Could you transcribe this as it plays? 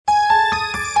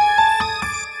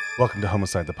Welcome to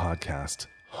Homicide the Podcast,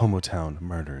 Homotown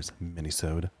Murders,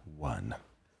 Minisode 1.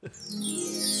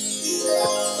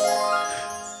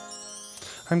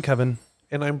 I'm Kevin.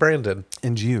 And I'm Brandon.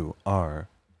 And you are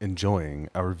enjoying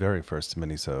our very first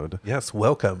minisode. Yes,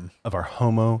 welcome. Of our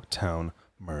Homotown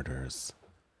Murders.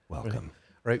 Welcome.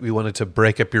 Right, we wanted to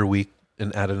break up your week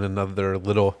and add in another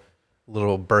little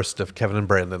burst of Kevin and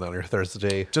Brandon on your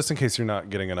Thursday. Just in case you're not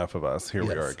getting enough of us, here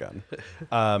we are again.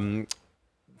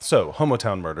 So,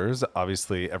 Homotown Murders,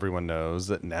 obviously everyone knows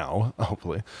that now,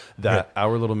 hopefully, that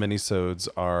our little minisodes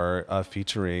are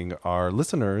featuring our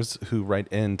listeners who write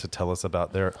in to tell us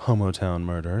about their Homotown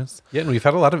murders. Yeah, and we've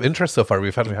had a lot of interest so far.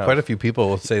 We've had quite a few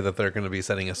people say that they're going to be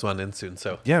sending us one in soon.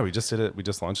 So yeah, we just did it. We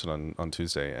just launched it on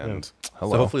Tuesday, and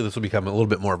hello. So hopefully this will become a little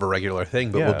bit more of a regular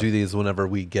thing, but we'll do these whenever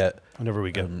we get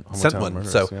sent one.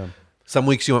 Murders, so some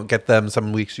weeks you won't get them,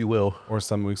 some weeks you will. Or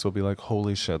some weeks will be like,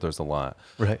 holy shit, there's a lot.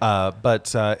 Right.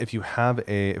 But if you're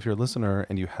a listener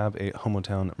and you have a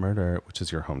Homotown murder, which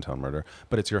is your hometown murder,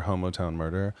 but it's your Homotown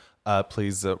murder,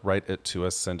 please write it to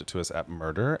us, send it to us at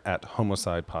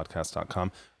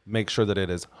murder@homocidepodcast.com. Make sure that it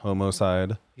is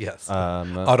homicide. Yes.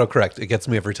 Autocorrect. It gets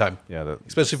me every time. Yeah.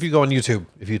 Especially if you go on YouTube.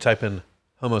 If you type in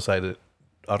homicide, it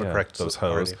autocorrects those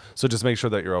hoes. So just make sure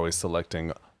that you're always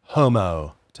selecting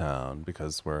Homotown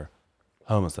because we're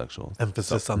homosexuals.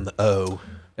 Emphasis on the O.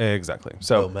 Exactly.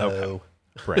 So, okay.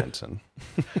 Brandon.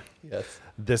 Yes.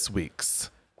 This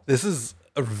is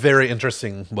a very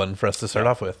interesting one for us to start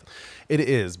off with. It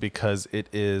is because it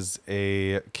is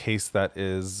a case that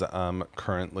is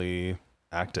currently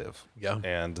active. Yeah.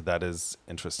 And that is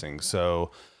interesting.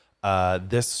 So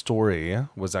this story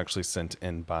was actually sent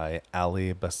in by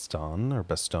Ali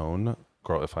Bastone.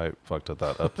 Girl, if I fucked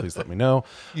that up, please let me know.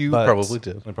 Probably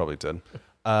did. I probably did.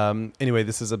 Anyway,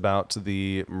 this is about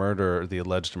the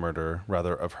alleged murder,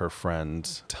 of her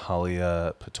friend,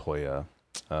 Talia Patoya,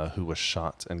 who was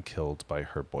shot and killed by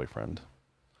her boyfriend.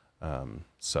 Before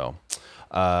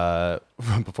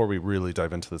we really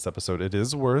dive into this episode, it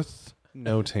is worth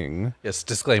noting. Yes,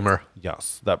 disclaimer.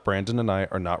 Yes, that Brandon and I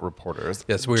are not reporters.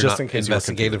 Yes, we're not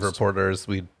investigative reporters.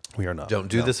 We are not. Don't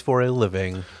do this for a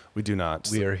living. We do not.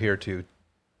 We are here to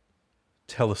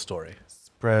tell a story.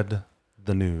 Spread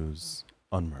the news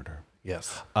on murder.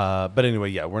 Yes. But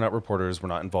anyway, we're not reporters. We're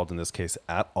not involved in this case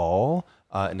at all.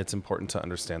 And it's important to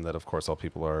understand that, of course, all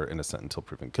people are innocent until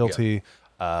proven guilty.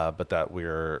 Yeah. But that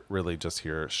we're really just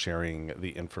here sharing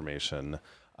the information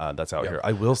that's out here.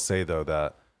 I will say, though,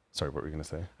 that... Sorry, what were you going to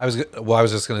say? I was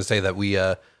just going to say that we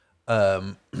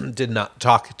did not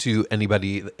talk to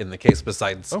anybody in the case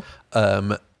besides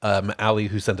Ali,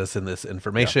 who sent us in this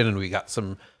information, and we got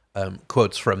some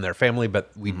quotes from their family,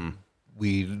 but we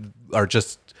are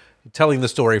just telling the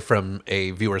story from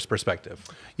a viewer's perspective.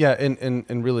 Yeah,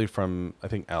 and really from, I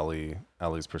think,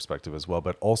 Ali's perspective as well,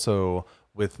 but also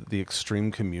with the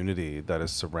extreme community that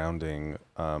is surrounding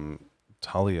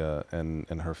Talia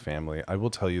and her family. I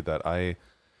will tell you that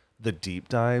the deep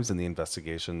dives and the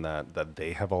investigation that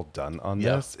they have all done on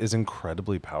this is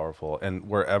incredibly powerful. And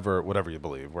whatever you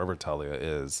believe, wherever Talia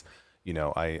is,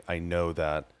 I know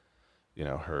that,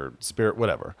 her spirit,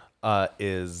 whatever,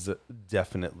 is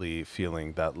definitely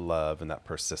feeling that love and that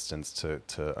persistence to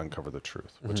uncover the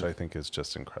truth, which I think is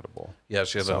just incredible. Yeah,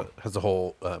 she has a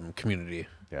whole community.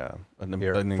 Yeah,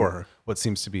 for her. What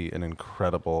seems to be an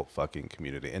incredible fucking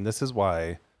community. And this is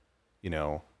why,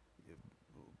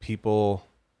 people...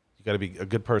 You got to be a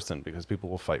good person because people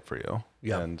will fight for you.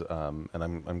 Yeah, and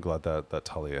I'm glad that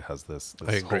Talia has this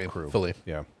I agree, whole crew. Fully.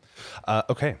 Yeah.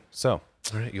 Okay, so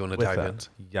all right, you want to dive in?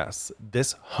 Yes,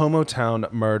 this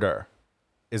Homotown murder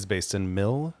is based in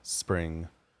Mill Spring,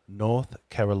 North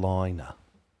Carolina.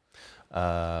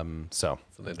 It's an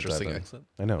interesting accent.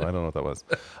 I know. I don't know what that was.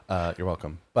 You're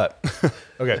welcome. But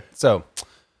okay, so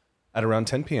at around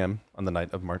 10 p.m. on the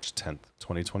night of March 10th,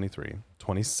 2023,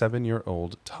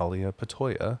 27-year-old Talia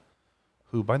Patoya,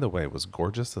 who, by the way, was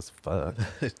gorgeous as fuck.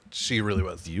 She really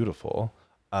was. Beautiful.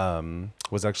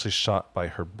 Was actually shot by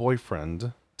her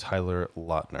boyfriend, Tyler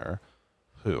Lautner,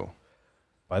 who,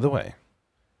 by the way,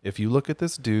 if you look at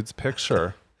this dude's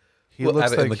picture, he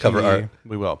looks like the cover art.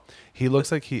 We will. He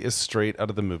looks like he is straight out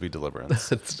of the movie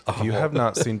Deliverance. It's awful. If you have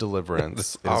not seen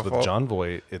Deliverance, it is with John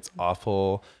Voight. It's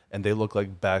awful, and they look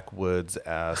like backwoods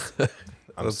ass...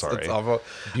 I'm sorry. It's awful.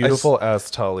 Beautiful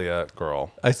as Talia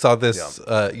girl. I saw this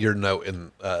your note in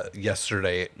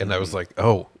yesterday, and I was like,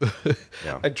 "Oh."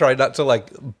 I tried not to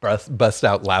bust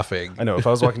out laughing. I know. If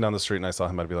I was walking down the street and I saw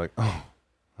him, I'd be like, "Oh,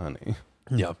 honey."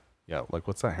 Yeah. Yeah. Like,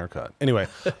 what's that haircut? Anyway,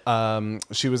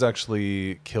 she was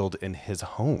actually killed in his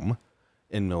home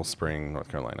in Mill Spring, North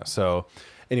Carolina. So,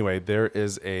 anyway, there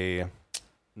is a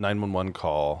 911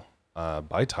 call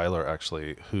by Tyler,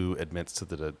 actually, who admits to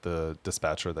the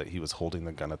dispatcher that he was holding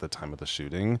the gun at the time of the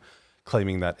shooting,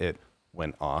 claiming that it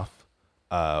went off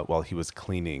while he was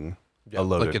cleaning a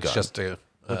loaded like it's gun. just a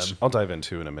Which I'll dive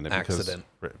into in a minute. accident.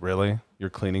 Because, really? You're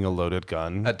cleaning a loaded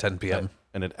gun? At 10 p.m.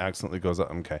 And it accidentally goes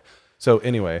up? Okay. So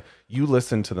anyway, you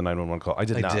listened to the 911 call. I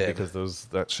did not, because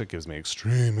that shit gives me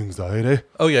extreme anxiety.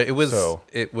 Oh yeah, it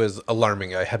was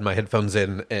alarming. I had my headphones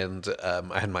in and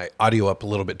I had my audio up a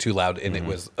little bit too loud, and it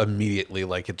was immediately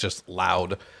like it just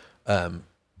loud, and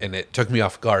it took me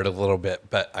off guard a little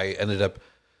bit. But I ended up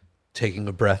taking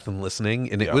a breath and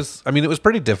listening, and it was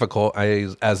pretty difficult,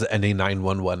 as any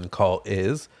 911 call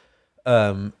is,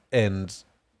 and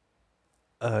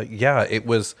it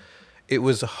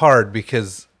was hard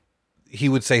because he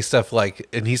would say stuff like,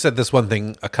 and he said this one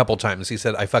thing a couple times. He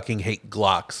said, "I fucking hate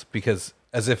Glocks," because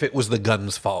as if it was the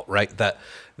gun's fault, right? That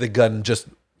the gun just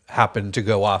happened to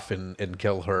go off and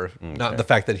kill her. Okay. Not the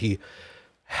fact that he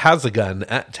has a gun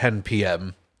at 10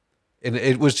 p.m. And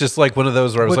it was just like one of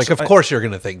those where I was like, of course you're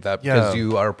going to think that, because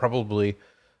you are probably...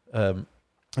 I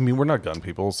mean, we're not gun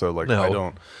people, so like no.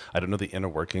 I don't know the inner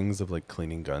workings of like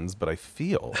cleaning guns, but I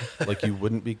feel like you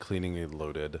wouldn't be cleaning a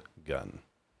loaded gun.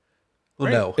 Well,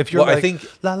 right? no. If you're I like, think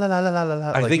la la la la la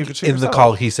la, I think in the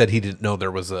call he said he didn't know there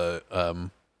was a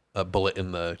bullet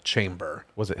in the chamber.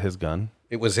 Was it his gun?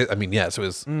 It was his, I mean, yes, it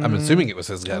was. I'm assuming it was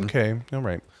his gun. Okay, all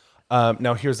right.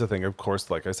 Now here's the thing. Of course,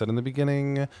 like I said in the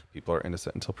beginning, people are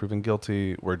innocent until proven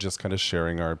guilty. We're just kind of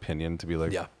sharing our opinion to be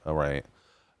like, all right.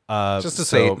 Just to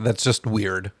say that's just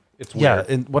weird. It's weird. Yeah,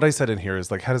 and what I said in here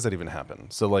is like, how does that even happen?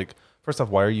 So like, first off,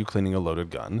 why are you cleaning a loaded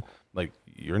gun? Like,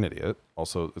 you're an idiot.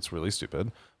 Also, it's really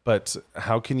stupid. But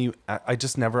how can you... I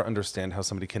just never understand how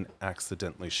somebody can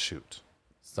accidentally shoot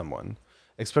someone,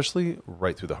 especially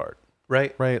right through the heart.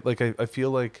 Right? Right? Like, I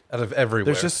feel like... Out of everywhere.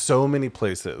 There's just so many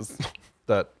places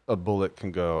that a bullet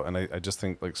can go. And I just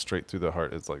think, like, straight through the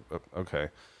heart is like, okay.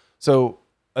 So...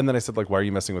 And then I said, like, why are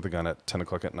you messing with a gun at 10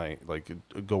 o'clock at night? Like,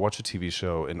 go watch a TV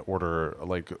show and order,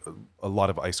 like, a lot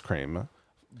of ice cream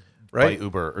by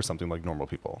Uber or something like normal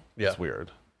people. Yeah. It's weird.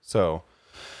 So,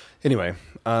 anyway,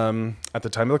 at the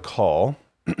time of the call,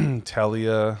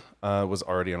 Talia was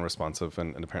already unresponsive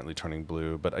and apparently turning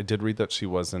blue. But I did read that she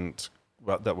wasn't,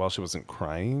 that while she wasn't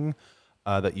crying,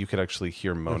 that you could actually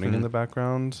hear moaning in the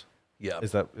background. Yeah.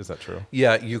 Is that true?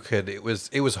 Yeah, you could. It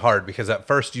was hard because at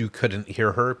first you couldn't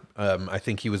hear her. I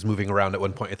think he was moving around at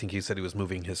one point. I think he said he was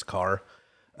moving his car.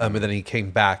 And then he came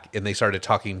back and they started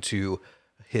talking to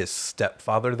his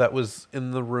stepfather that was in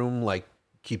the room, like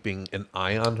keeping an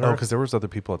eye on her. Oh, because there was other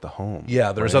people at the home.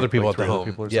 Yeah, there was other people at the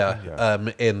home. Yeah.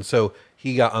 And so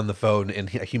he got on the phone and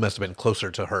he must have been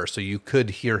closer to her. So you could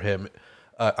hear him,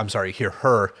 hear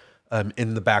her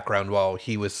in the background while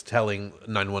he was telling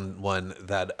 911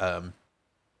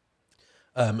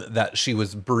 that she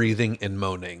was breathing and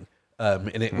moaning.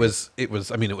 And it was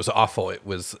awful.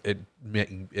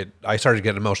 I started to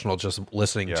get emotional just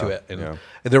listening to it. And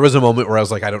there was a moment where I was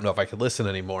like, I don't know if I could listen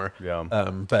anymore. Yeah.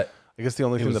 But I guess the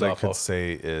only thing that awful. I could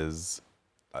say is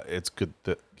it's good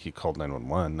that he called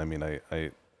 911. I mean,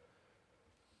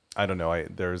 I don't know.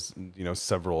 There's,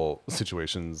 several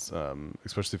situations,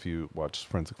 especially if you watch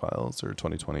Forensic Files or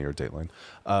 2020 or Dateline,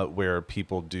 where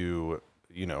people do,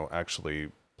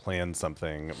 actually plan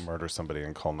something, murder somebody,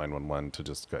 and call 911 to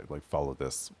just like follow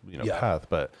this, path.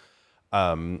 But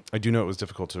I do know it was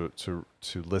difficult to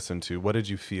listen to. What did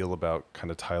you feel about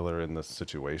kind of Tyler in this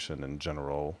situation in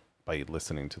general by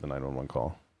listening to the 911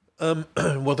 call?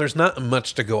 Well, there's not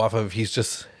much to go off of. He's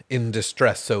just in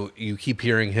distress. So you keep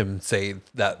hearing him say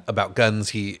that about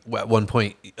guns. At one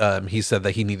point, he said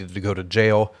that he needed to go to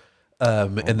jail.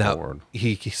 And now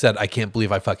he said, I can't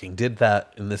believe I fucking did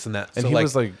that and this and that. And so he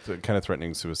was like kind of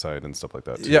threatening suicide and stuff like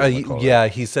that. Too, yeah.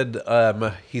 He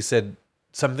said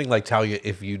something like, Talia,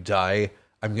 if you die,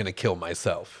 I'm going to kill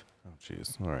myself. Oh,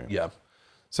 jeez. All right. Yeah.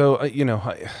 So,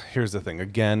 here's the thing.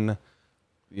 Again,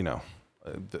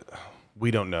 we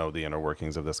don't know the inner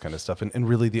workings of this kind of stuff. And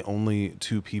really the only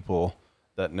two people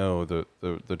that know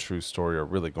the true story are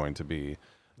really going to be,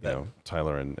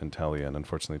 Tyler and Talia. And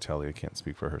unfortunately, Talia can't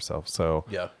speak for herself. So,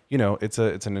 it's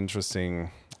an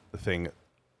interesting thing.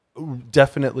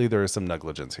 Definitely there is some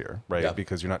negligence here, right? Yeah.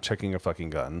 Because you're not checking a fucking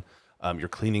gun. You're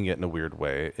cleaning it in a weird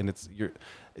way. And you're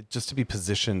just to be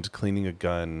positioned cleaning a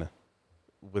gun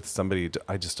with somebody.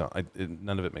 I just don't,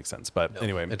 none of it makes sense. But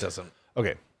anyway, it doesn't.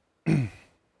 Okay.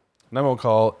 911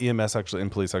 call. EMS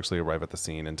and police actually arrive at the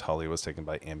scene, and Talia was taken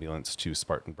by ambulance to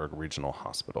Spartanburg Regional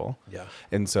Hospital. Yeah.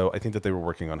 And so I think that they were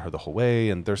working on her the whole way,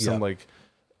 and there's some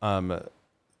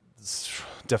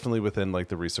definitely within like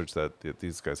the research that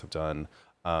these guys have done.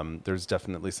 There's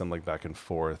definitely some like back and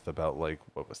forth about like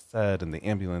what was said in the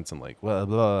ambulance and like blah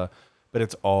blah, but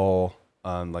it's all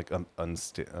on like blah,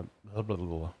 blah,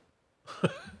 blah.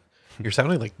 You're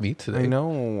sounding like me today. I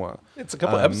know. It's a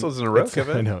couple episodes in a row, It's,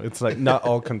 Kevin. I know. It's like not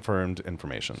all confirmed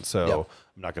information, so Yep.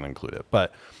 I'm not going to include it.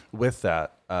 But with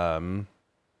that,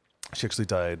 she actually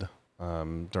died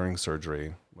during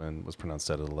surgery when was pronounced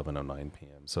dead at 11:09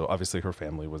 p.m. So obviously her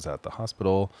family was at the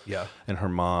hospital. Yeah. And her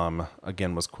mom,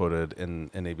 again, was quoted in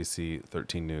ABC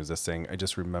 13 News as saying, "I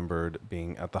just remembered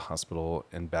being at the hospital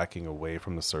and backing away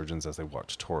from the surgeons as they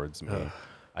walked towards me.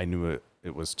 I knew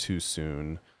it was too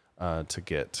soon to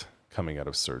get coming out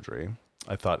of surgery.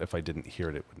 I thought if I didn't hear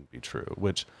it, it wouldn't be true,"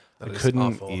 which That I is couldn't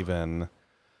awful. even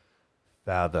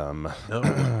fathom No,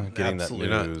 getting that absolutely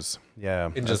not. news.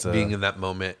 Yeah. And just being in that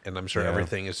moment, and I'm sure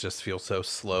everything is just feels so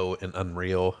slow and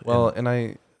unreal. Well, and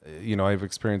I've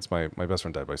experienced my best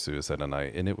friend died by suicide,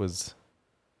 and it was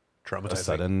traumatizing.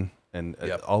 sudden, and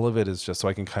Yep. all of it is just so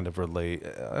I can kind of relate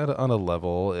on a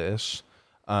level ish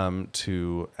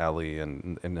to Allie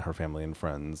and her family and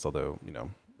friends. Although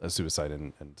a suicide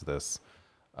and this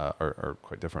are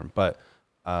quite different, but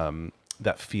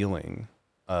that feeling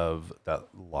of that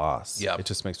loss, Yep. it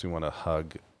just makes me want to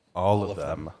hug all of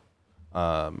them.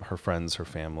 Her friends, her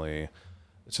family.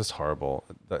 It's just horrible.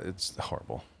 It's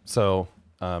horrible. So,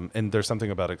 and there's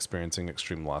something about experiencing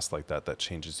extreme loss like that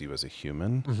changes you as a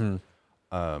human,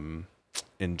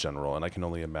 in general. And I can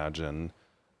only imagine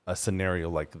a scenario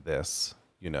like this,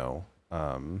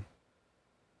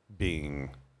 being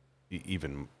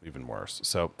even worse.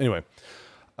 So anyway,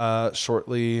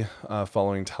 shortly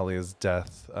following Talia's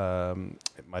death,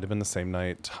 it might have been the same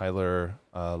night, Tyler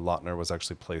Lautner was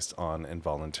actually placed on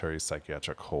involuntary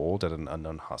psychiatric hold at an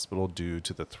unknown hospital due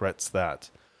to the threats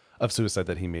of suicide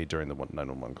that he made during the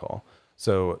 911 call.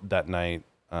 So that night,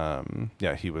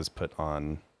 he was put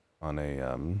on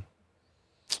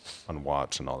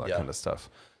watch and all that kind of stuff.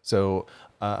 So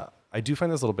I do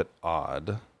find this a little bit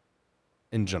odd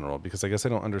in general, because I guess I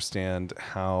don't understand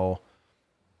how.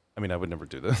 I mean, I would never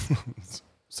do this.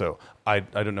 So I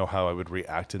don't know how I would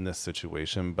react in this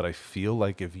situation, but I feel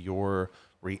like if you're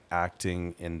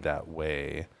reacting in that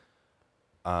way,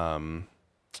 and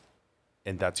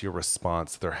that's your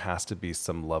response, there has to be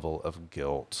some level of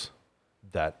guilt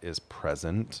that is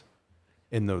present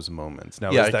in those moments.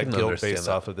 Now, Yeah, is I that can guilt understand based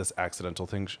that. off of this accidental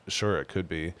thing? Sure, it could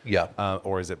be. Yeah.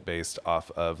 Or is it based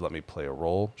off of let me play a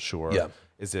role? Sure. Yeah.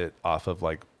 Is it off of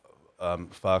like,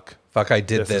 fuck, I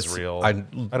did this this. is real. I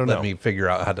don't let know. me figure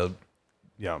out how to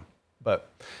Yeah, but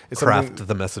it's craft something-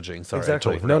 the messaging. Sorry,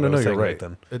 exactly. I totally forgot what I was You're saying right.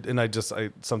 then.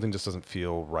 And something just doesn't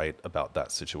feel right about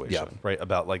that situation. Yeah. Right,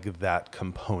 about like that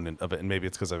component of it, and maybe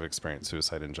it's because I've experienced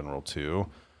suicide in general too.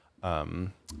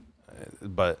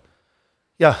 But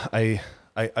yeah,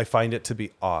 I find it to be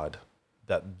odd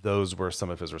that those were some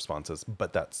of his responses.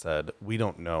 But that said,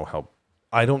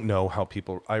 I don't know how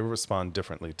people. I respond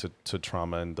differently to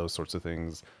trauma and those sorts of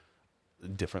things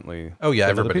differently. Oh, yeah,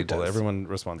 than other everybody people. does. Everyone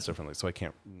responds differently, so I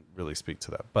can't really speak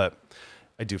to that. But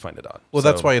I do find it odd. Well, So-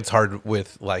 that's why it's hard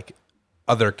with like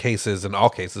other cases, and all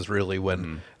cases really,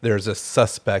 when there's a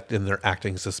suspect and they're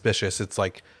acting suspicious. It's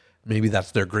like maybe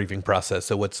that's their grieving process.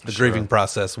 So what's the grieving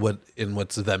process?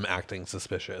 What's them acting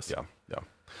suspicious? Yeah.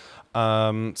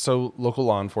 So local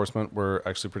law enforcement were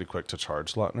actually pretty quick to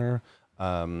charge Lautner.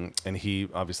 And he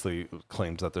obviously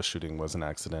claimed that the shooting was an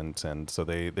accident. And so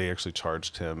they actually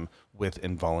charged him with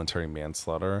involuntary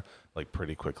manslaughter, like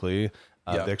pretty quickly.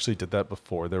 They actually did that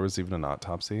before there was even an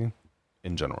autopsy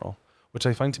in general, which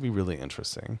I find to be really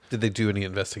interesting. Did they do any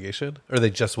investigation, or they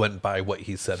just went by what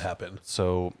he said happened?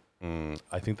 So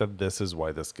I think that this is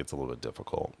why this gets a little bit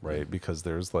difficult, right? Because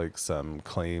there's like some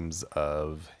claims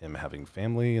of him having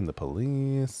family in the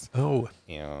police. Oh,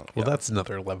 Yeah. well, that's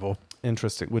another level.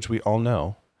 Interesting, which we all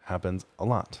know happens a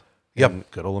lot Yep. in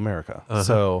good old America.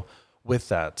 So with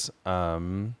that,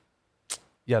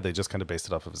 they just kind of based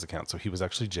it off of his account. So he was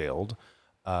actually jailed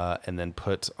and then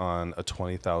put on a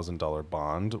 $20,000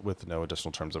 bond with no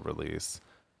additional terms of release.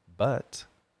 But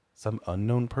some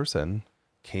unknown person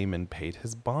came and paid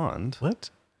his bond.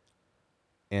 What?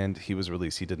 And he was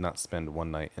released. He did not spend one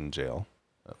night in jail,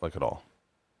 like at all.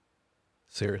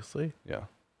 Seriously? Yeah.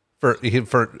 For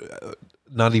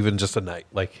not even just a night.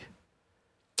 Like,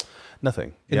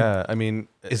 Nothing. Yeah. I mean,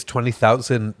 is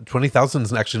 20,000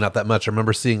 is actually not that much. I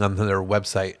remember seeing on their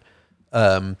website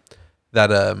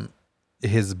that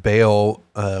his bail,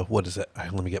 what is it?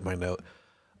 Let me get my note.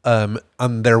 On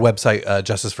their website,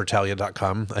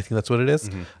 justicefortalia.com, I think that's what it is.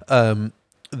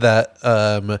 That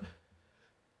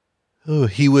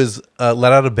He was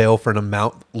let out of bail for an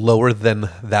amount lower than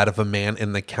that of a man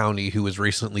in the county who was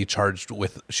recently charged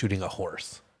with shooting a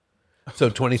horse. So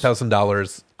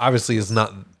 $20,000 obviously is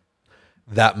not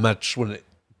that much when it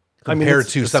compared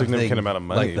it's to a something significant amount of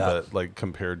money, like that. but like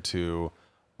compared to,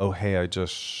 oh hey, I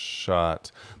just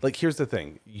shot. Like here's the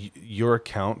thing, your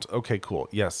account. Okay, cool.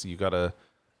 Yes, you gotta.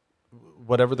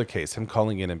 Whatever the case, him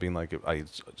calling in and being like, I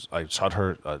shot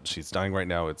her. She's dying right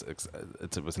now. It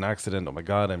was an accident. Oh my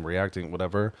god, I'm reacting.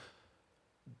 Whatever.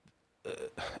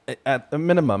 At a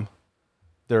minimum,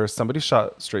 there is somebody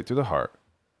shot straight through the heart,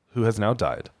 who has now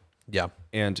died. Yeah.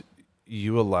 And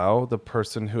you allow the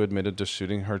person who admitted to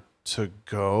shooting her to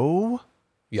go?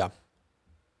 Yeah.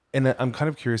 And I'm kind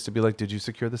of curious to be like, did you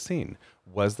secure the scene?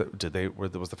 Was the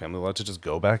family allowed to just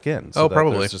go back in? So that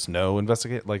probably. there's just no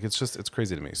investigate. Like it's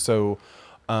crazy to me. So,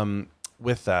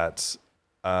 with that,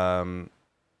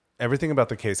 everything about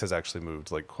the case has actually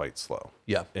moved like quite slow.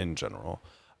 Yeah. In general,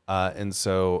 and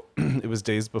so it was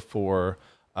days before.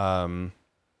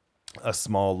 A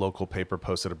small local paper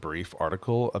posted a brief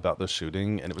article about the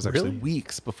shooting, and it was actually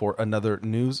weeks before another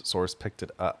news source picked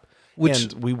it up.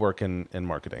 And we work in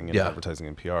marketing and advertising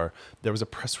and PR. There was a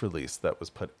press release that was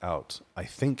put out, I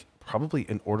think probably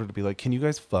in order to be like, can you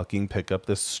guys fucking pick up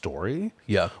this story?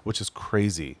 Yeah. Which is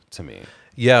crazy to me.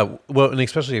 Yeah. Well, and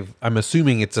especially if I'm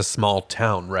assuming it's a small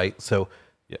town, right? So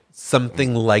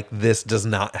something like this does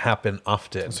not happen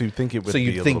often. So you'd think it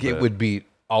would would be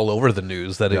all over the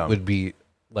news, that it would be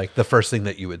like the first thing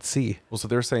that you would see. Well, so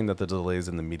they're saying that the delays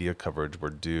in the media coverage were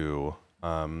due,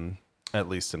 at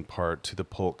least in part, to the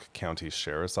Polk County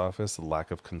Sheriff's Office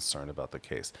lack of concern about the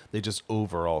case. They just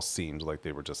overall seemed like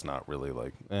they were just not really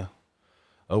like,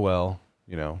 oh well,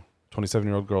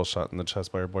 27-year-old girl shot in the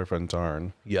chest by her boyfriend,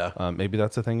 darn. Yeah. Maybe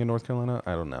that's a thing in North Carolina.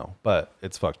 I don't know, but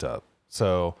it's fucked up.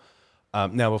 So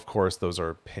now, of course, those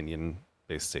are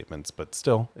opinion-based statements, but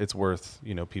still, it's worth,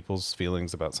 people's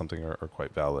feelings about something are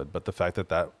quite valid. But the fact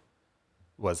that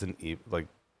wasn't like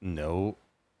no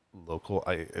local,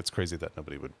 it's crazy that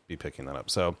nobody would be picking that up.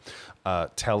 So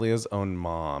Talia's own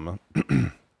mom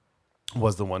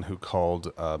was the one who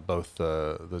called both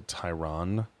the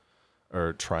Tryon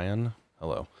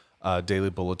Daily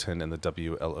Bulletin and the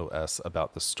WLOS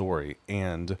about the story.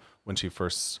 And when she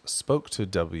first spoke to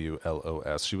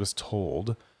WLOS, she was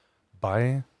told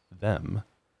by them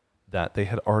that they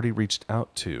had already reached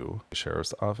out to the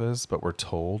sheriff's office, but were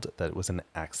told that it was an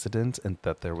accident and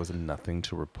that there was nothing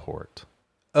to report.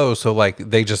 Oh, so like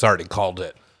they just already called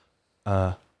it.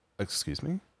 Excuse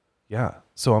me? Yeah.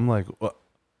 So I'm like, what?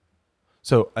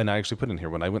 So, and I actually put in here,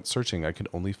 when I went searching, I could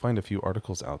only find a few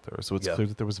articles out there. So it's clear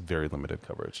that there was very limited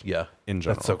coverage. Yeah. In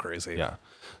general. That's so crazy. Yeah.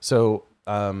 So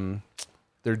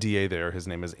their DA there, his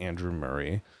name is Andrew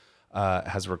Murray,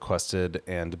 has requested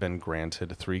and been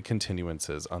granted 3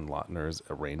 continuances on Lautner's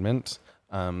arraignment,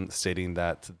 stating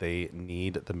that they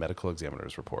need the medical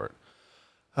examiner's report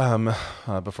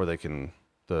before they can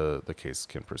the case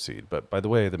can proceed. But by the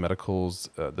way, the medical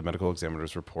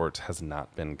examiner's report has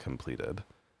not been completed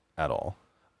at all,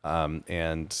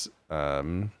 and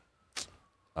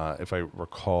if I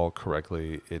recall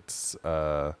correctly, it's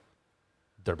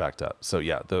they're backed up. So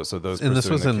yeah, those and this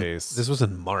was this was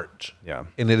in March. Yeah,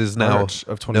 and it is now March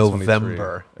of 2023.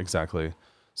 November. Exactly.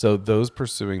 So those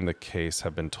pursuing the case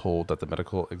have been told that the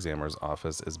medical examiner's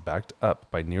office is backed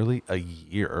up by nearly a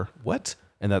year. What?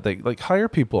 And that they hire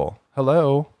people.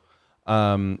 Hello.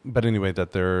 But anyway,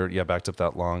 that they're backed up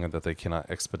that long and that they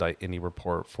cannot expedite any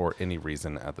report for any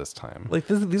reason at this time. Like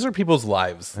these are people's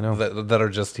lives that are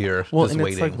just here, just and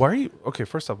waiting. It's like, why are you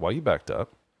first off, why are you backed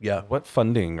up? Yeah. What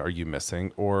funding are you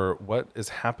missing, or what is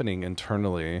happening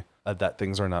internally that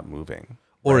things are not moving?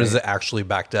 Or is it actually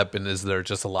backed up, and is there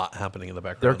just a lot happening in the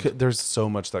background? There's so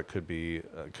much that could be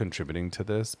contributing to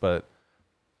this, but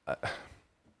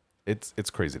it's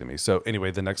crazy to me. So anyway,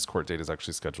 the next court date is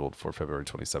actually scheduled for February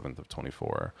 27th of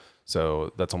 24.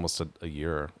 So that's almost a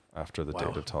year after the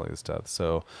date of Talia's death.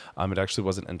 So it actually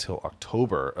wasn't until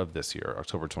October of this year,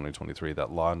 October 2023,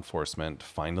 that law enforcement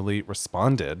finally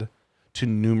responded to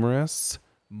numerous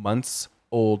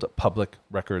months-old public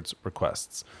records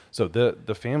requests. So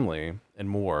the family and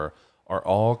more are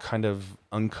all kind of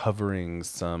uncovering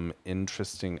some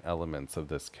interesting elements of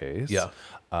this case. Yeah.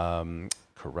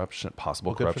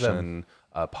 Possible corruption,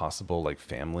 possible like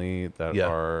family that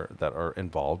are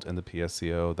involved in the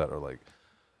PSCO that are like,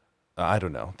 I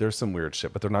don't know. There's some weird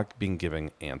shit, but they're not being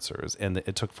given answers, and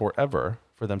it took forever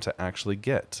for them to actually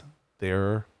get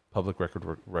their public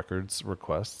records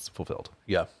requests fulfilled.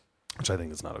 Yeah, which I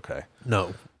think is not okay.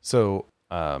 No. So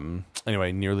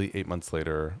Anyway, nearly 8 months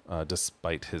later,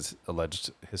 despite his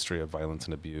alleged history of violence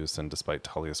and abuse, and despite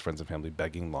Talia's friends and family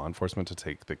begging law enforcement to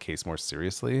take the case more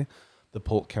seriously, the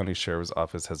Polk County Sheriff's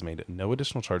Office has made no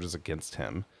additional charges against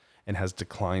him and has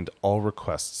declined all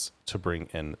requests to bring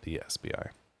in the SBI,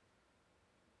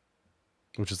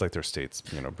 which is like their state's,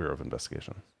 Bureau of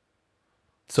Investigation.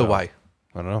 So why?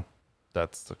 I don't know.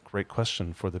 That's a great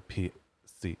question for the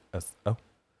PCSO.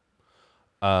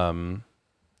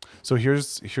 So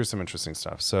here's some interesting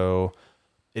stuff. So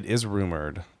it is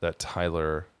rumored that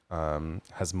Tyler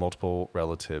has multiple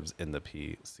relatives in the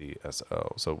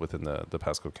PCSO, so within the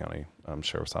Pasco County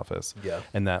Sheriff's Office. Yeah.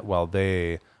 And that while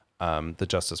they, the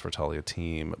Justice for Talia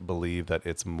team, believe that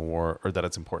it's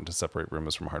important to separate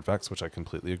rumors from hard facts, which I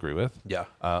completely agree with. Yeah.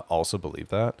 Also believe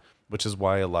that, which is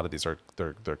why a lot of these are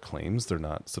their claims. They're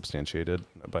not substantiated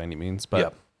by any means,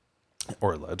 but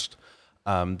or alleged.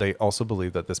 They also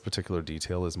believe that this particular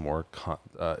detail is more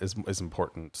is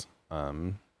important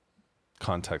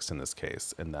context in this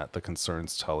case, and that the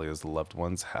concerns Talia's loved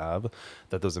ones have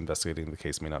that those investigating the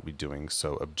case may not be doing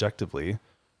so objectively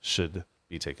should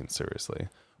be taken seriously,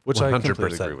 which 100%. I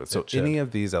completely agree with. So any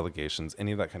of these allegations,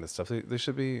 any of that kind of stuff, they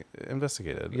should be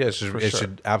investigated. Yeah, it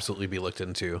should absolutely be looked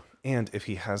into. And if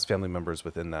he has family members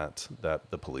within that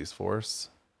the police force,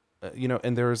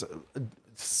 and there's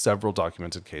several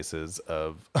documented cases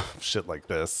of shit like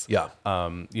this. Yeah.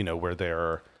 Where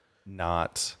they're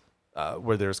not,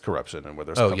 where there's corruption and where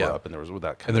there's cover up and there was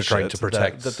that kind of they're shit trying to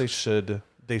protect that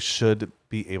they should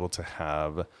be able to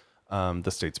have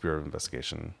the state's Bureau of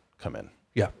Investigation come in.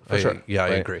 Yeah, for sure. Yeah,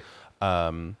 right? I agree.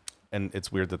 And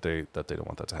it's weird that they don't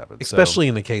want that to happen, especially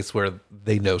in a case where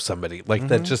they know somebody. Like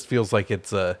that just feels like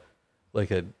it's a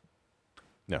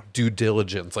due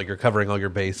diligence, like you're covering all your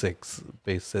bases.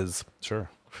 Sure.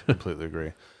 Completely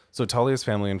agree. So Talia's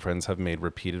family and friends have made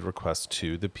repeated requests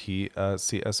to the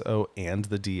PCSO and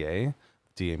the DA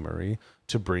Murray,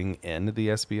 to bring in the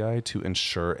SBI to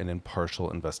ensure an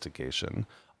impartial investigation.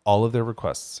 All of their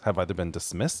requests have either been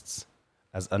dismissed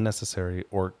as unnecessary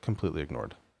or completely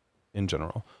ignored in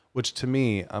general, which to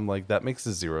me, I'm like, that makes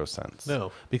zero sense.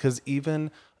 No. Because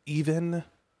even here's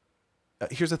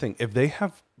the thing. If they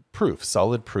have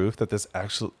solid proof that this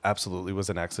actually absolutely was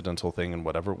an accidental thing and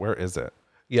whatever, where is it?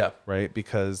 Yeah. Right?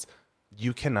 Because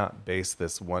you cannot base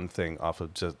this one thing off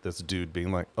of just this dude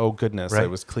being like, oh goodness, right. I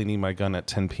was cleaning my gun at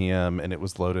 10 p.m. and it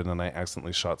was loaded and I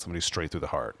accidentally shot somebody straight through the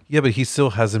heart. Yeah, but he still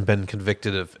hasn't been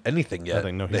convicted of anything yet.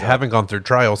 No, they haven't gone through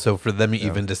trial. So for them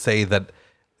even to say that,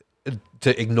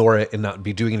 to ignore it and not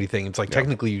be doing anything, it's like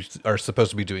technically you are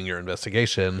supposed to be doing your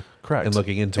investigation. Correct. And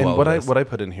looking into and all what of this. what I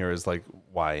put in here is like,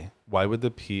 why would the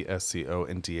PSCO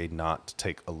and DA not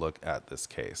take a look at this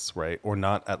case, right? Or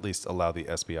not at least allow the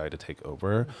SBI to take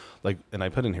over? Like, and I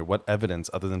put in here, what evidence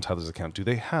other than Tyler's account do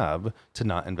they have to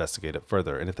not investigate it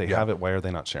further? And if they have it, why are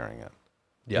they not sharing it?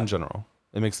 In general,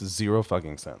 it makes zero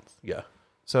fucking sense. Yeah.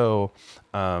 So,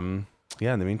 in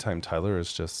the meantime, Tyler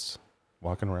is just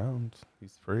walking around.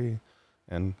 He's free.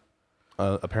 And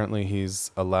apparently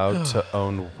he's allowed to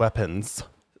own weapons.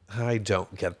 I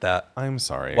don't get that. I'm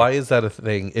sorry. Why is that a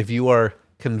thing? If you are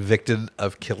convicted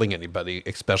of killing anybody,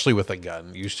 especially with a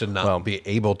gun, you should not be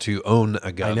able to own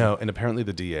a gun. I know. And apparently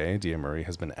the DA Murray,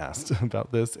 has been asked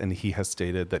about this, and he has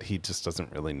stated that he just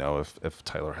doesn't really know if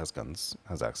Tyler has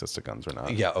access to guns or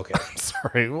not. Yeah, okay. I'm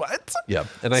sorry, what? Yeah.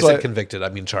 And I said convicted, I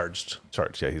mean charged.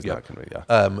 Charged, yeah, he's not convicted,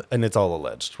 yeah. And it's all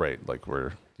alleged, right? Like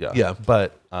yeah.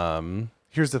 But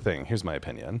here's the thing. Here's my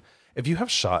opinion. If you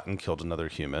have shot and killed another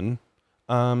human,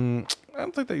 I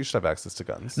don't think that you should have access to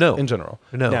guns. No. In general.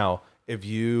 No. Now, if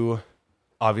you,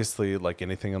 obviously, like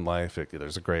anything in life,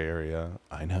 there's a gray area.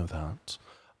 I know that.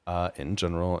 In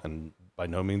general, and by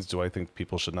no means do I think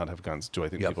people should not have guns. Do I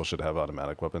think people should have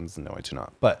automatic weapons? No, I do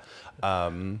not. But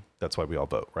that's why we all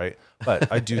vote, right?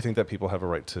 But I do think that people have a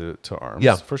right to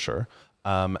arms, for sure.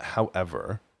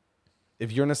 However,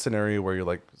 if you're in a scenario where you're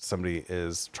like somebody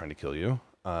is trying to kill you,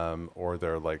 or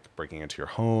they're like breaking into your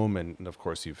home, and of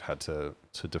course you've had to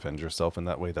defend yourself in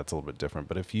that way, that's a little bit different.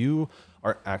 But if you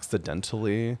have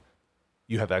accidentally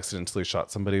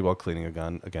shot somebody while cleaning a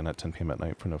gun, again at 10 p.m. at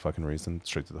night for no fucking reason,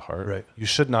 straight to the heart, right? You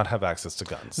should not have access to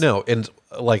guns. No, and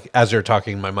like as you're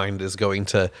talking, my mind is going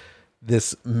to,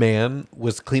 this man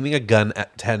was cleaning a gun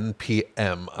at 10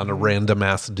 p.m. on a random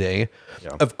ass day.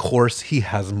 Yeah. Of course he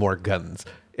has more guns.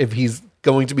 If he's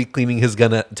going to be cleaning his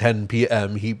gun at 10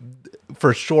 p.m., he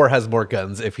for sure has more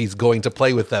guns if he's going to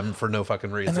play with them for no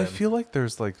fucking reason. And I feel like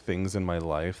there's like things in my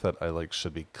life that I like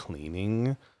should be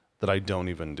cleaning that I don't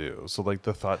even do. So like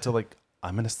the thought to like,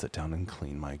 I'm going to sit down and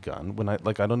clean my gun when I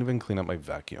don't even clean up my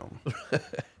vacuum.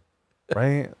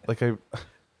 Right? Like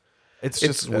it's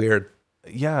just weird.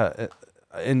 yeah,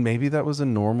 and maybe that was a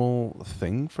normal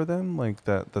thing for them, like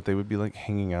that they would be like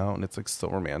hanging out, and it's like so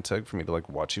romantic for me to like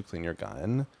watch you clean your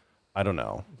gun. I don't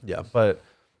know, Yeah. but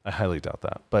I highly doubt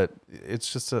that. But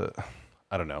it's just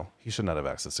I don't know. He should not have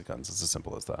access to guns. It's as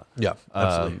simple as that. Yeah,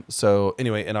 absolutely. So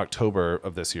anyway, in October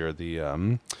of this year,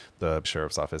 the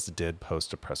sheriff's office did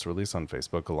post a press release on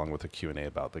Facebook along with a Q&A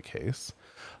about the case,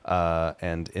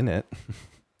 and in it,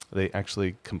 they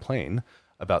actually complain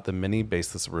about the many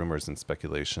baseless rumors and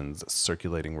speculations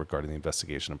circulating regarding the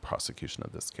investigation and prosecution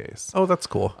of this case. Oh, that's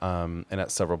cool. And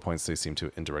at several points, they seem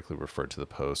to indirectly refer to the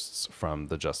posts from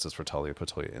the Justice for Talia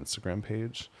Patoya Instagram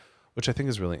page, which I think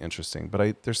is really interesting.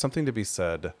 But there's something to be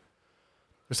said.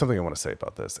 There's something I want to say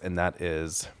about this, and that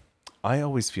is, I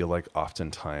always feel like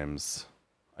oftentimes,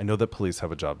 I know that police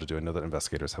have a job to do, I know that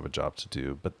investigators have a job to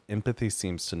do, but empathy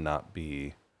seems to not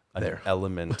be an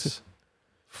element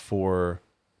for,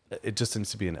 it just seems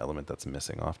to be an element that's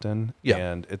missing often. Yeah.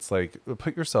 And it's like,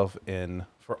 put yourself in,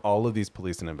 for all of these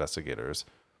police and investigators,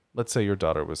 let's say your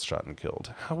daughter was shot and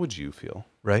killed. How would you feel?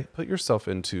 Right. Put yourself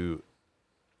into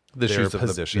The their shoes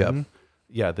position. of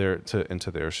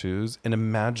Into their shoes, and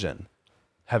imagine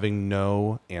having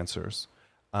no answers,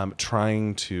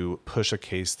 trying to push a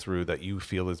case through that you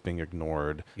feel is being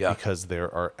ignored because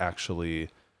there are actually,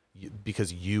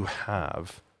 because you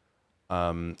have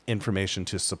information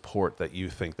to support that you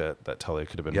think that Talia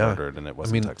could have been murdered and it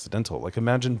wasn't accidental. Like,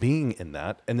 imagine being in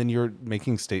that, and then you're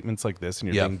making statements like this,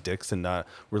 and you're being dicks and not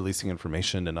releasing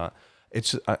information and not.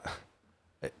 It's just,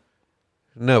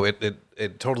 No,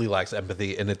 it totally lacks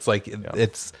empathy, and it's like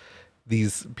it's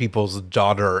these people's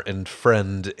daughter and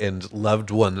friend and loved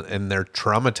one, and they're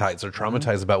traumatized. They're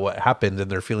traumatized about what happened,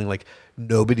 and they're feeling like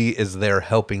nobody is there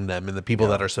helping them, and the people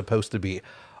that are supposed to be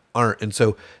aren't. And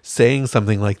so saying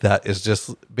something like that is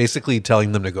just basically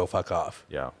telling them to go fuck off.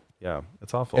 Yeah,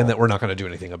 it's awful, and that we're not going to do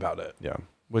anything about it. Yeah,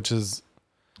 which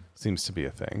seems to be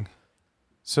a thing.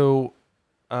 So,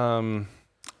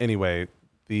 anyway,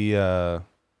 the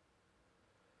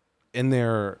in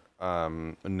their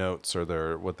notes,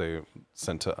 or what they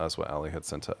sent to us, what Ali had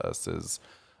sent to us, is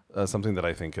something that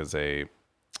I think is a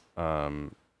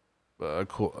thing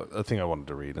I wanted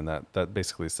to read, and that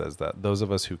basically says that those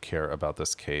of us who care about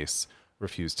this case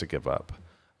refuse to give up.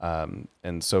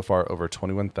 And so far, over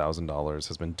 $21,000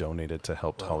 has been donated to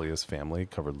help Talia's family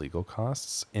cover legal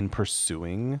costs in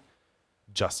pursuing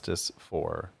justice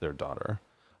for their daughter,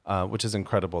 which is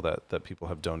incredible that people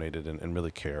have donated and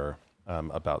really care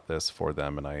about this for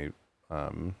them. And I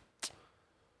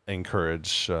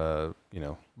encourage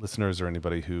listeners or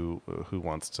anybody who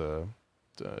wants to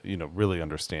really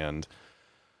understand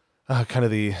kind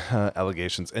of the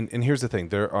allegations. And here's the thing: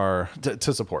 there are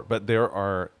to support, but there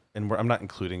are, and I'm not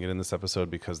including it in this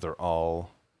episode because they're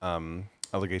all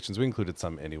allegations. We included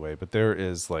some anyway, but there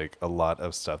is like a lot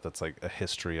of stuff that's like a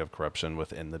history of corruption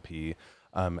within the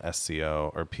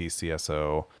PCSO or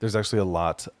PCSO. There's actually a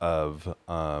lot of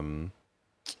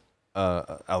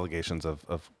allegations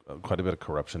of quite a bit of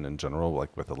corruption in general,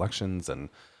 like with elections, and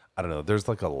I don't know, there's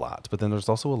like a lot, but then there's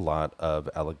also a lot of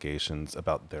allegations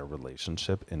about their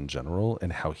relationship in general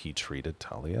and how he treated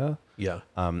Talia. Yeah.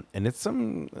 And it's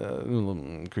some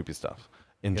creepy stuff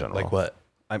in general. Like what?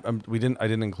 I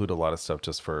didn't include a lot of stuff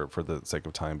just for the sake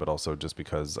of time, but also just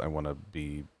because I want to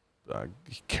be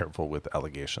careful with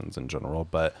allegations in general.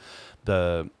 But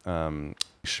the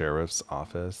sheriff's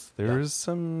office, there's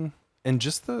some, and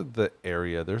just the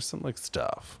area, there's some like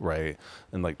stuff, right?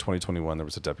 In like 2021, there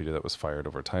was a deputy that was fired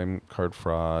over time card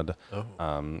fraud.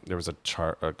 There was a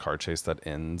car chase that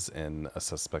ends in a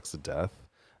suspect's death.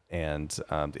 And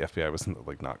the FBI was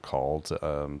like not called.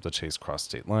 The chase crossed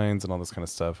state lines and all this kind of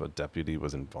stuff. A deputy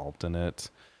was involved in it.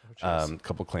 A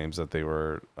couple claims that they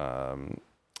were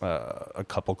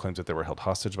held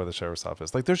hostage by the sheriff's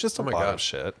office. Like, there's just a lot of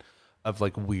shit of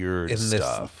like weird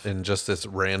stuff in just this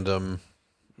random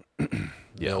in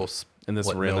this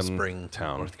random Mill Spring,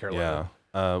 town, North Carolina.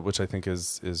 Which I think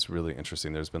is really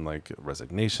interesting. There's been like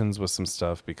resignations with some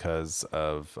stuff because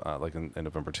of like in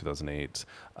November 2008.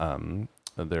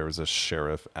 There was a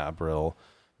sheriff, Abril,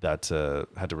 that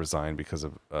had to resign because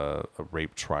of a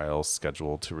rape trial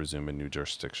scheduled to resume in new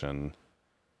jurisdiction.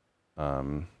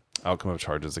 Outcome of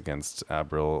charges against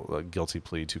Abril: guilty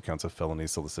plea, 2 counts of felony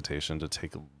solicitation to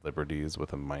take liberties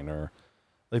with a minor.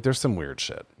 Like, there's some weird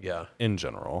shit. Yeah. In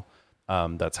general,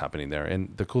 that's happening there.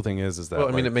 And the cool thing is that, well,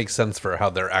 I mean, it makes sense for how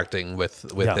they're acting with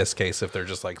this case if they're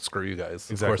just like, screw you guys.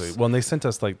 Exactly. Well, and they sent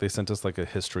us like a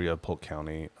history of Polk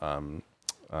County,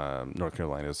 North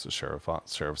Carolina's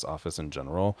sheriff's office in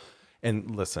general.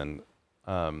 And listen,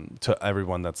 to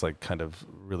everyone that's like kind of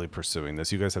really pursuing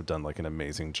this. You guys have done like an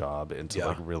amazing job into Yeah.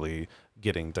 like really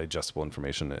getting digestible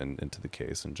information into the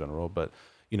case in general. But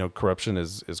corruption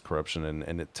is corruption,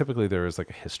 and typically there is like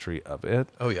a history of it.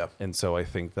 Oh, yeah. And so I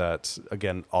think that,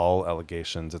 again, all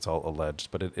allegations, it's all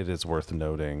alleged, but it is worth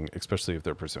noting, especially if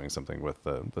they're pursuing something with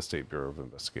the State Bureau of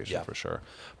Investigation, Yeah. for sure.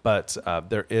 But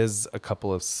there is a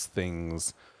couple of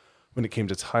things when it came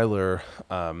to Tyler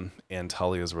and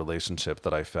Talia's relationship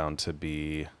that I found to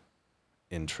be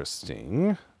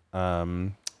interesting.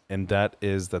 And that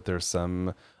is that there's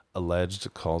some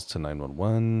alleged calls to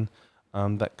 911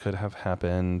 that could have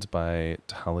happened by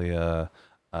Talia.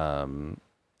 And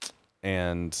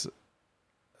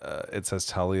it says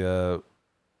Talia.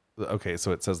 Okay,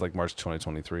 so it says like March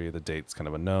 2023. The date's kind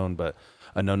of unknown, but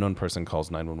an unknown person calls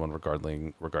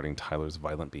 911 regarding Tyler's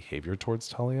violent behavior towards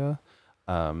Talia.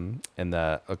 And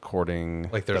that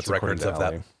Like there's that's according records to of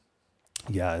that. Allie.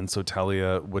 Yeah, and so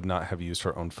Talia would not have used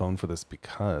her own phone for this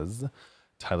because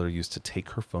Tyler used to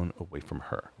take her phone away from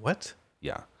her. What?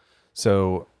 Yeah.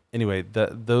 So anyway,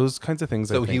 those kinds of things.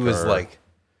 So I think he was are, like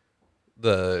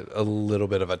a little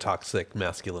bit of a toxic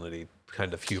masculinity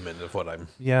kind of human, of what I'm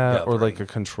or like gathering. a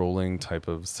controlling type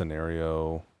of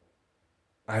scenario.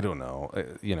 I don't know,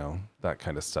 that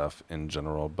kind of stuff in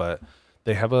general. But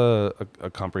they have a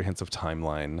comprehensive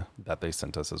timeline that they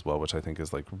sent us as well, which I think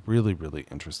is like really, really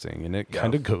interesting. And it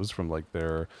kind of goes from like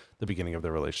the beginning of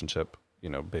their relationship,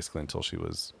 basically until she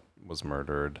was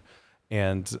murdered.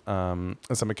 And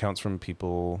some accounts from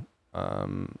people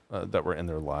that were in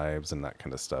their lives and that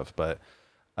kind of stuff. But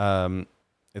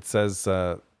it says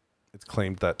it's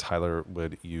claimed that Tyler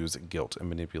would use guilt and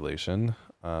manipulation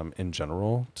in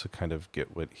general to kind of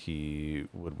get what he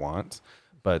would want.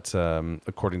 But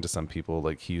according to some people,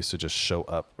 like he used to just show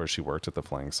up where she worked at the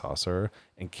Flying Saucer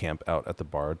and camp out at the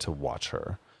bar to watch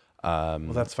her. Well,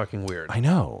 that's fucking weird. I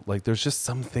know. Like, there's just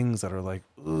some things that are like,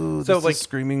 ooh, So, this like, is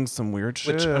screaming some weird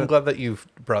shit. Which I'm glad that you've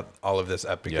brought all of this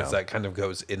up, because Yeah. that kind of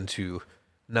goes into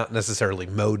not necessarily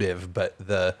motive, but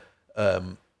the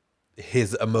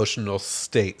his emotional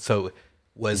state. So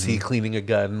was he cleaning a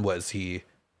gun?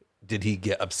 Did he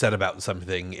get upset about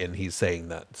something and he's saying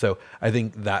that? So I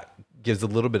think that gives a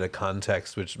little bit of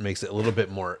context, which makes it a little bit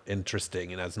more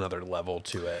interesting and adds another level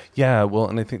to it. Yeah, well,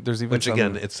 and I think there's even Which some,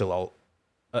 again, it's still all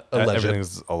alleged.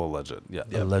 everything's all alleged. Yeah,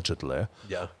 Yep. allegedly.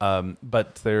 Yeah.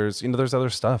 But there's there's other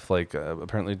stuff like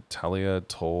apparently Talia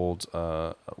told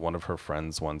one of her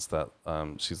friends once that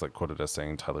she's like quoted as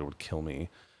saying Tyler would kill me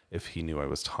if he knew I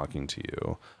was talking to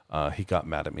you. He got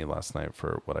mad at me last night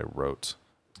for what I wrote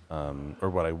or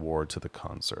what I wore to the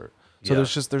concert. So Yeah.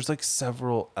 there's like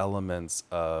several elements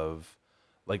of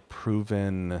like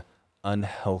proven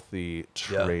unhealthy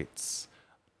traits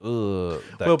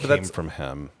that came from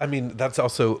him. I mean, that's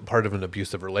also part of an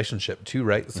abusive relationship too,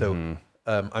 right? So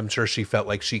I'm sure she felt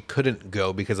like she couldn't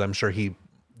go because I'm sure he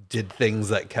did things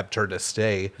that kept her to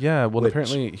stay. Yeah, well,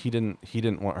 apparently he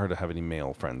didn't want her to have any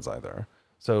male friends either.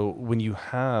 So when you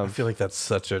have, I feel like that's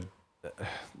such a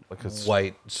like a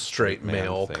white straight man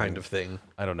male thing. kind of thing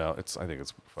I don't know. I think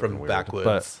it's fucking from weird,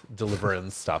 backwoods but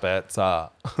deliverance. stop it. I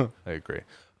agree,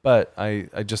 but I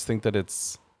just think that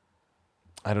it's,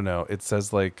 I don't know. It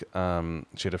says like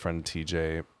she had a friend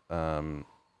TJ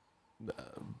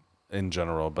in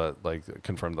general, but like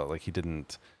confirmed that like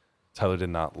Tyler did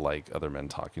not like other men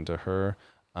talking to her,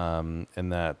 and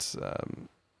that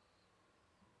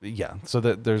yeah. So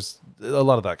that there's a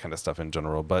lot of that kind of stuff in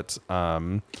general, but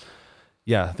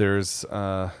yeah, there's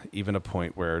even a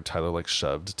point where Tyler like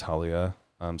shoved Talia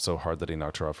so hard that he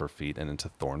knocked her off her feet and into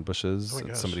thorn bushes. Oh my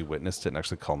gosh. Somebody witnessed it and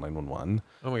actually called 911.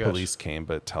 Oh my gosh. Police came,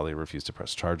 but Talia refused to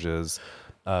press charges.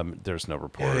 There's no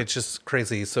report. Yeah, it's just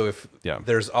crazy. So if Yeah.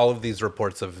 there's all of these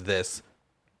reports of this,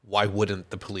 why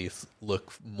wouldn't the police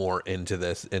look more into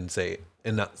this and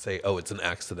not say, oh, it's an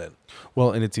accident?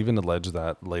 Well, and it's even alleged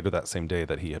that later that same day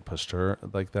that he had pushed her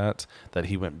like that they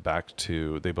both went back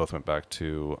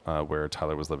to where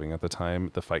Tyler was living at the time.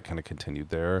 The fight kind of continued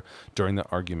there. During the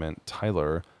argument,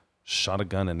 Tyler shot a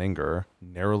gun in anger,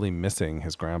 narrowly missing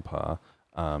his grandpa.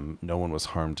 No one was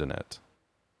harmed in it.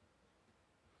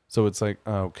 So it's like,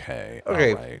 okay. All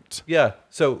right. Yeah.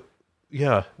 So,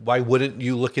 yeah. Why wouldn't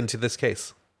you look into this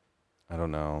case? I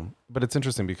don't know. But it's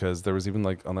interesting because there was even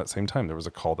like on that same time, there was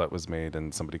a call that was made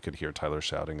and somebody could hear Tyler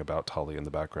shouting about Talia in the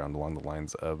background along the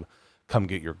lines of come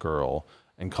get your girl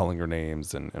and calling her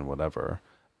names and whatever.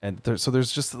 And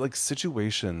there's just like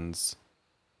situations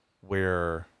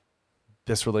where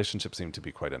this relationship seemed to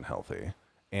be quite unhealthy.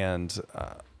 And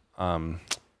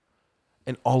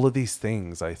all of these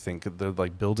things, I think they're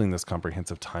like building this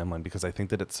comprehensive timeline because I think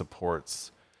that it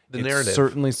supports it narrative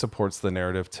certainly supports the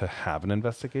narrative to have an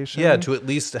investigation. Yeah, to at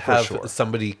least have sure.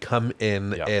 somebody come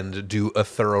in and do a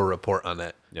thorough report on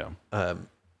it. Yeah.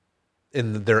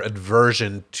 And their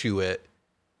aversion to it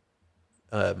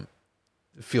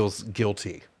feels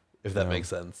guilty, if that makes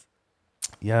sense.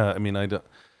 Yeah, I mean,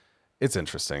 it's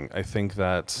interesting. I think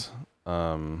that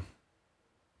I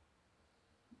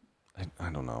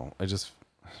don't know. I feel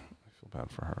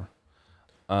bad for her.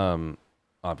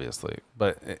 Obviously,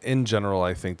 but in general,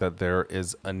 I think that there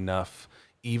is enough,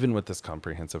 even with this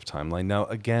comprehensive timeline. Now,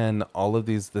 again, all of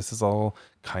this is all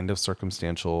kind of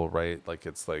circumstantial, right? Like,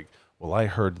 it's like, well, I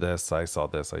heard this, I saw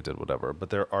this, I did whatever. But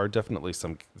there are definitely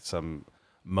some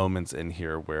moments in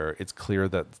here where it's clear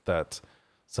that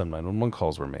some 911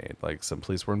 calls were made, like some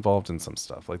police were involved in some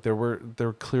stuff. Like there were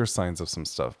clear signs of some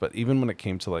stuff. But even when it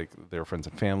came to like their friends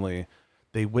and family,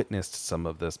 they witnessed some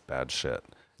of this bad shit.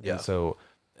 Yeah. And so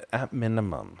at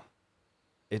minimum,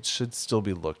 it should still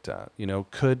be looked at.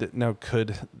 Could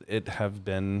it have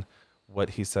been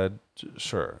what he said?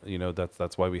 Sure.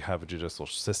 That's why we have a judicial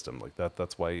system like that.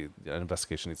 That's why an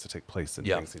investigation needs to take place and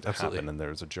things need to happen and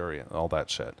there's a jury and all that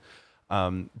shit.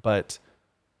 But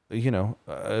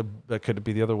that could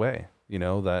be the other way,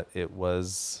 that it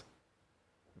was,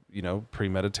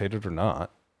 premeditated or not,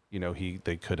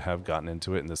 they could have gotten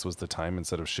into it and this was the time,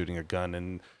 instead of shooting a gun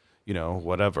and,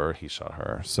 whatever, he shot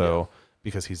her. So,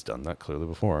 because he's done that clearly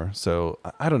before. So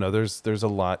I don't know. There's a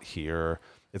lot here.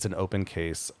 It's an open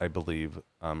case, I believe.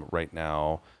 Right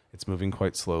now it's moving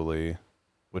quite slowly,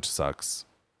 which sucks,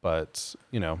 but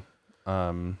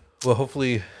well,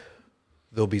 hopefully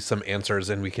there'll be some answers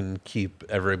and we can keep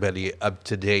everybody up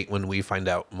to date when we find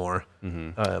out more.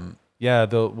 Mm-hmm.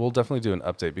 We'll definitely do an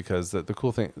update, because the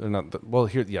cool thing,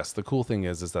 the cool thing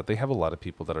is that they have a lot of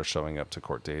people that are showing up to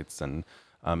court dates, and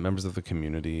members of the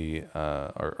community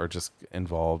are just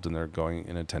involved, and they're going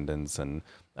in attendance, and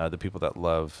the people that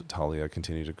love Talia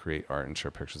continue to create art and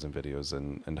share pictures and videos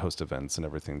and host events and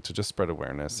everything to just spread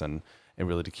awareness and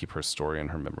really to keep her story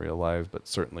and her memory alive, but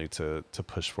certainly to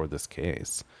push for this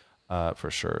case.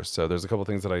 For sure. So there's a couple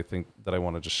things that I think that I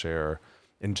wanted to share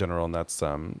in general, and that's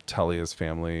Talia's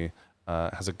family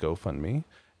has a GoFundMe.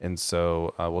 And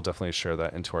so we'll definitely share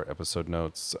that into our episode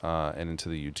notes and into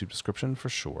the YouTube description for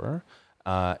sure.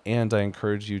 And I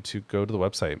encourage you to go to the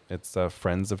website. It's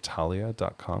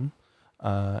friendsoftalia.com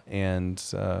and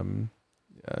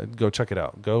go check it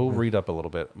out. Go read up a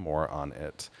little bit more on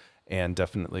it. And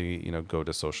definitely, go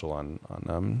to social on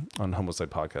Homicide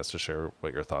Podcast to share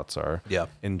what your thoughts are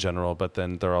in general. But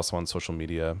then they're also on social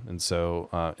media. And so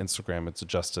Instagram, it's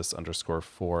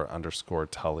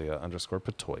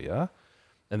justice_for_Talia_Patoya.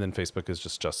 And then Facebook is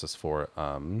just justice for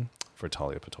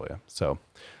Talia Patoya. So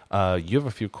you have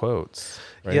a few quotes,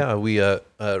 right? Yeah, we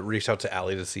reached out to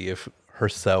Allie to see if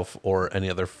herself or any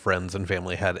other friends and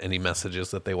family had any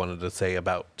messages that they wanted to say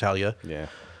about Talia. Yeah.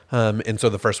 And so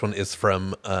the first one is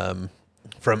from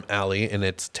Allie, and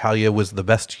it's, Talia was the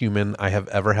best human I have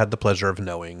ever had the pleasure of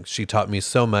knowing. She taught me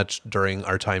so much during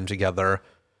our time together.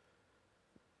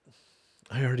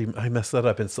 I messed that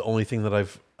up. It's the only thing that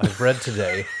I've read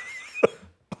today.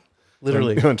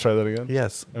 Literally. You want to try that again?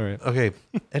 Yes. All right. Okay.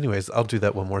 Anyways, I'll do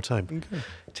that one more time. Okay.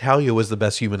 Talia was the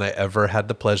best human I ever had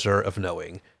the pleasure of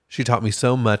knowing. She taught me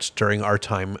so much during our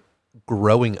time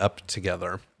growing up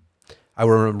together. I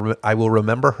will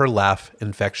remember her laugh,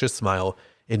 infectious smile,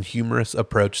 and humorous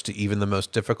approach to even the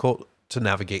most difficult to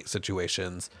navigate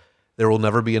situations. There will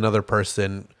never be another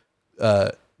person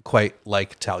quite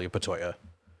like Talia Patoya.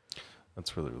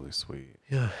 That's really, really sweet.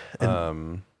 Yeah.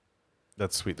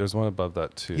 That's sweet. There's one above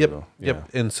that too. Yep.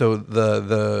 And so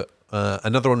the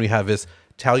another one we have is,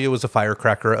 Talia was a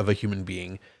firecracker of a human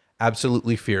being,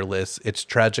 absolutely fearless. It's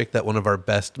tragic that one of our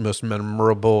best, most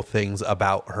memorable things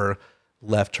about her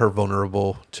left her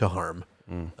vulnerable to harm.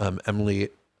 Emily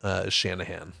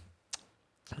Shanahan.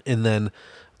 And then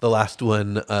the last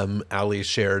one, Allie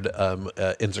shared an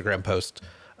Instagram post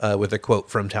with a quote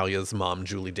from Talia's mom,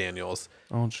 Julie Daniels.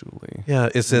 Oh, Julie. Yeah,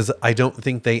 it says, I don't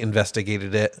think they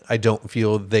investigated it. I don't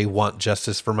feel they want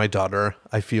justice for my daughter.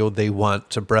 I feel they want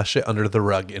to brush it under the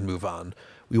rug and move on.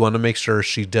 We want to make sure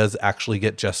she does actually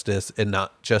get justice and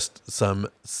not just some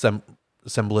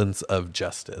semblance of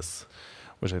justice.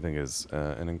 Which I think is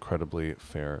an incredibly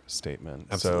fair statement.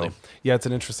 Absolutely. So, yeah,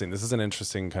 this is an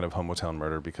interesting kind of Homotown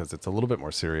murder, because it's a little bit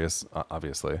more serious,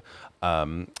 obviously.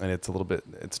 And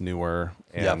it's newer.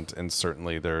 And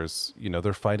certainly there's,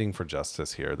 they're fighting for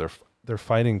justice here. They're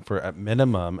fighting for, at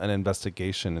minimum, an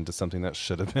investigation into something that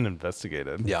should have been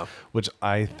investigated. Yeah. Which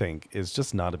I think is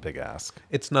just not a big ask.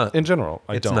 It's not. In general.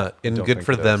 It's not. And good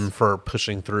for them for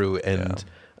pushing through and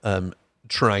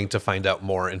trying to find out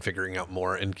more and figuring out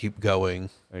more and keep going.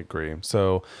 I agree.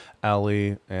 So,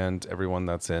 Allie and everyone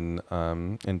that's in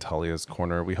Talia's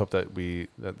corner, we hope that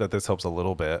that this helps a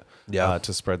little bit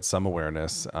to spread some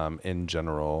awareness in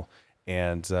general,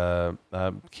 and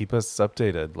keep us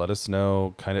updated. Let us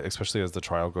know, kind of, especially as the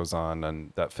trial goes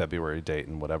on that February date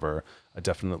and whatever.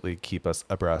 Definitely keep us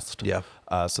abreast.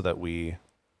 So that we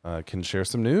can share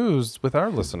some news with our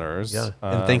listeners. Yeah,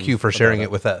 and thank you for sharing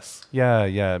it with us. Yeah,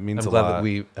 it means a lot. I'm glad that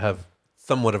we have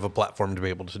somewhat of a platform to be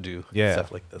able to do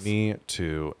stuff like this. Me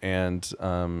too. And,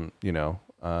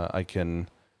 I can,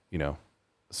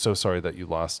 so sorry that you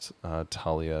lost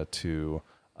Talia to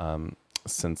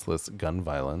senseless gun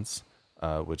violence,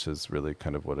 which is really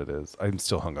kind of what it is. I'm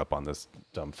still hung up on this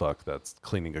dumb fuck that's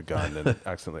cleaning a gun and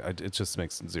accidentally, it just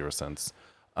makes zero sense.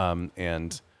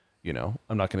 And,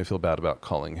 I'm not going to feel bad about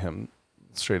calling him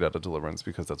straight out of Deliverance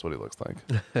because that's what he looks like.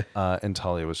 And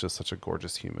Talia was just such a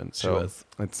gorgeous human. So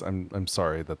I'm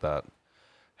sorry that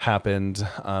happened.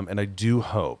 And I do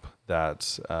hope that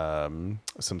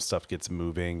some stuff gets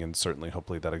moving, and certainly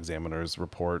hopefully that examiner's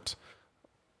report,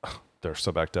 they're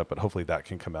so backed up, but hopefully that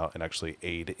can come out and actually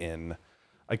aid in.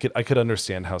 I could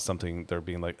understand how something they're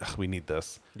being like, we need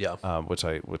this. Which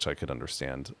I could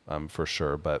understand for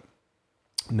sure, but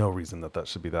no reason that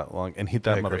should be that long. And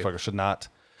that motherfucker should not,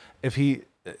 if he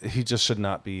just should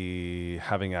not be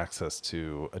having access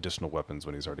to additional weapons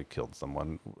when he's already killed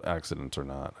someone, accident or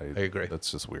not. I agree. That's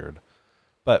just weird.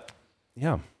 But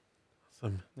yeah.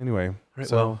 Awesome. Anyway, right,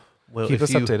 so well, keep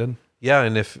us updated. Yeah,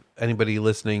 and if anybody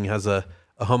listening has a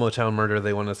Homotown murder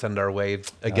they want to send our way,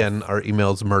 again, our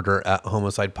email is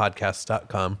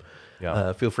murder@homicidepodcast.com.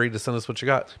 Yeah. Feel free to send us what you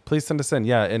got. Please send us in.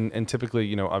 Yeah. And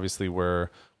typically, obviously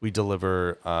we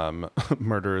deliver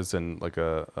murders in like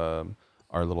our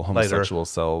little homosexual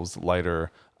selves,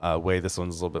 lighter way. This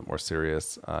one's a little bit more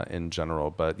serious in general.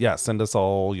 But yeah, send us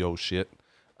all yo shit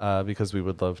because we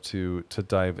would love to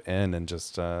dive in and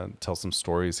just tell some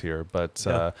stories here. But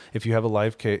if you have a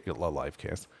live case,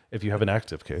 if you have an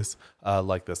active case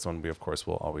like this one, we of course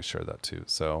will always share that too.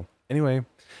 So anyway,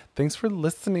 thanks for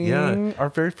listening. Yeah. Our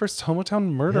very first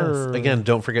Homotown murder. Yes. Again,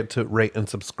 don't forget to rate and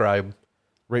subscribe.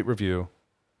 Rate, review,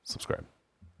 subscribe.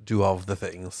 Do all of the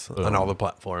things on all the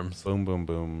platforms. Boom, boom,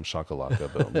 boom.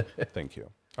 Shakalaka, boom. Thank you.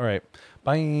 All right.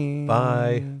 Bye.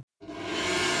 Bye.